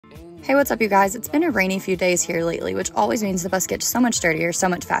Hey, what's up you guys? It's been a rainy few days here lately, which always means the bus gets so much dirtier, so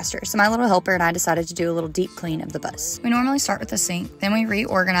much faster. So my little helper and I decided to do a little deep clean of the bus. We normally start with the sink, then we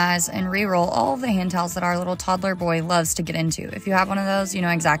reorganize and re-roll all of the hand towels that our little toddler boy loves to get into. If you have one of those, you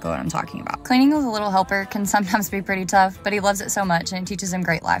know exactly what I'm talking about. Cleaning with a little helper can sometimes be pretty tough, but he loves it so much and it teaches him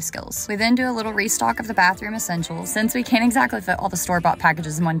great life skills. We then do a little restock of the bathroom essentials, since we can't exactly fit all the store-bought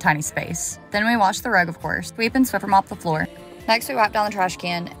packages in one tiny space. Then we wash the rug, of course, sweep and Swiffer mop the floor. Next, we wipe down the trash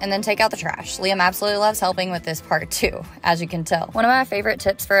can and then take out the trash. Liam absolutely loves helping with this part too, as you can tell. One of my favorite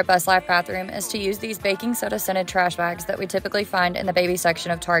tips for a Bus Life bathroom is to use these baking soda scented trash bags that we typically find in the baby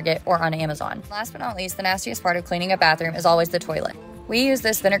section of Target or on Amazon. Last but not least, the nastiest part of cleaning a bathroom is always the toilet. We use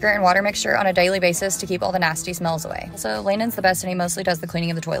this vinegar and water mixture on a daily basis to keep all the nasty smells away. Also, Landon's the best and he mostly does the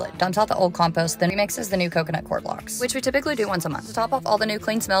cleaning of the toilet. Dumps out the old compost, then remixes the new coconut core blocks, which we typically do once a month. To top off all the new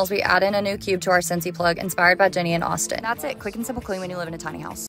clean smells, we add in a new cube to our Scentsy plug inspired by Jenny and Austin. That's it, quick and simple clean when you live in a tiny house.